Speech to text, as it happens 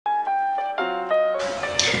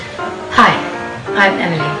I'm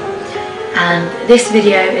Emily, and this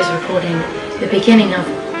video is recording the beginning of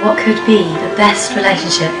what could be the best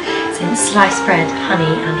relationship since sliced bread, honey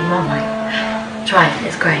and Marmite. Try it,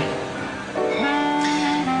 it's great.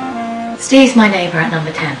 Steve's my neighbour at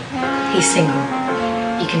number 10. He's single.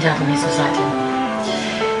 You can tell from his recital.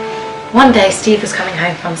 One day Steve was coming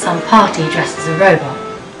home from some party dressed as a robot,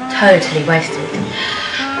 totally wasted.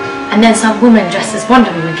 And then some woman dressed as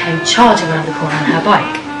Wonder Woman came charging around the corner on her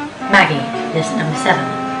bike. Maggie lives at number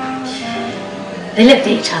 7. They looked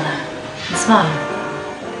at each other and smiled.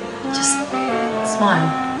 Just smile.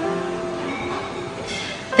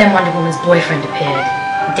 Then Wonder Woman's boyfriend appeared,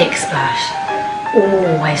 Dick Splash,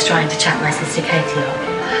 always trying to chat my sister Katie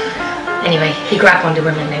up. Anyway, he grabbed Wonder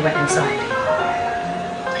Woman and they went inside.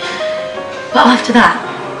 But after that,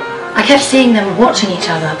 I kept seeing them watching each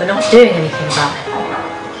other but not doing anything about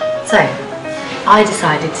it. So, I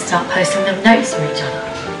decided to start posting them notes from each other.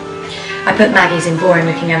 I put Maggie's in boring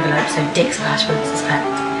looking envelopes so Dick Splash wouldn't suspect.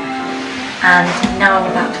 And now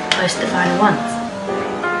I'm about to post the final ones.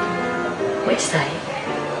 Which say,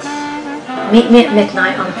 meet me at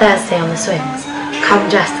midnight on Thursday on the swings. Come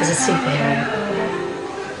dressed as a superhero.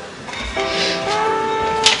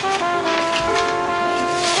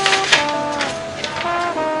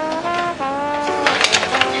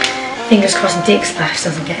 Fingers crossed Dick Splash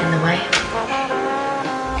doesn't get in the way.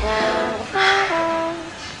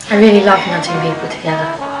 I really love nudging people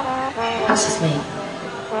together. That's just me.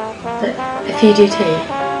 But if you do too,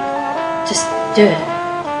 just do it.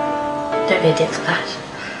 Don't be a Dick Splash.